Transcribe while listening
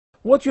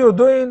What you're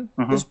doing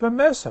is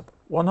permissible,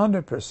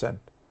 100%.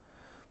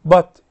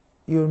 But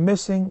you're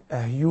missing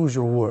a huge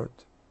reward,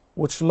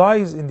 which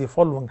lies in the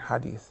following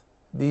hadith.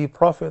 The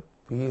Prophet,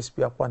 peace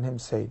be upon him,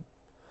 said,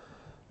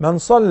 من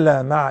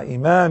صلى مع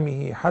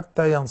إمامه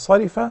حتى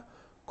ينصرف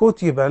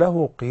كتب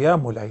له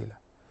قيام ليلة.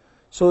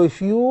 So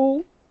if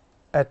you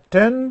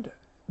attend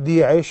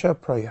the Isha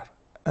prayer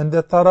and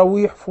the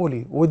Taraweeh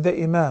fully with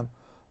the Imam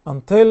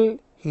until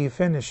he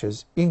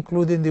finishes,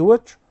 including the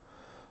Witr,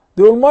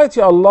 the Almighty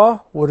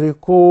Allah will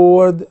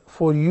record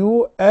for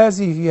you as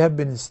if you have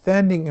been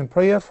standing in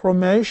prayer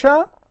from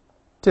Isha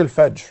till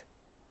Fajr.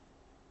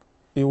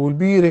 It will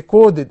be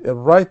recorded in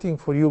writing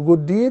for you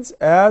good deeds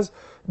as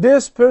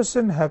this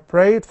person have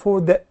prayed for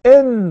the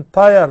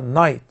entire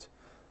night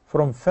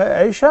from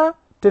Isha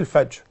till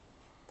Fajr.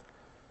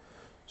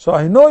 So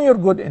I know your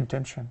good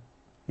intention.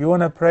 You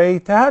want to pray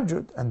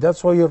Tahajjud, and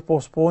that's why you're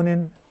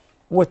postponing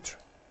Witr.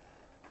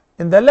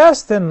 In the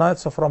last 10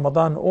 nights of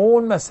Ramadan,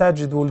 all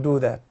masajid will do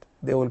that.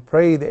 They will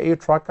pray the 8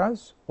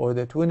 rak'ahs or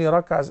the 20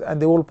 rak'ahs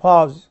and they will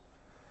pause.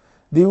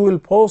 They will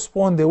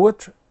postpone the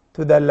Witr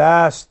to the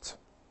last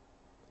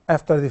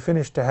after they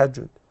finish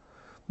Tahajjud.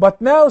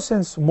 But now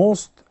since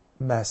most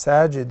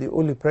masajid, they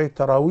only pray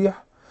Taraweeh,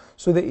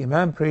 so the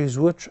Imam prays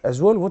Witr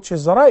as well, which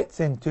is the right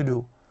thing to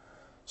do.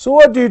 So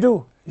what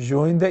do?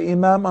 Join the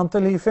Imam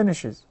until he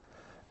finishes.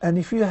 And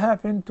if you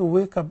happen to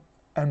wake up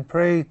and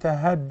pray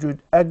Tahajjud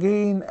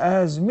again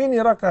as many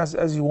rak'ahs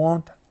as you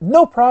want,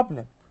 no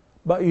problem.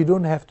 But you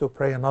don't have to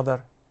pray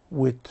another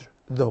Witr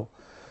though.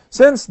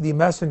 Since the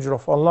Messenger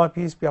of Allah,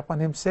 peace be upon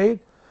him, said,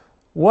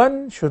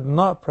 one should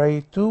not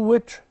pray 2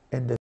 Witr in the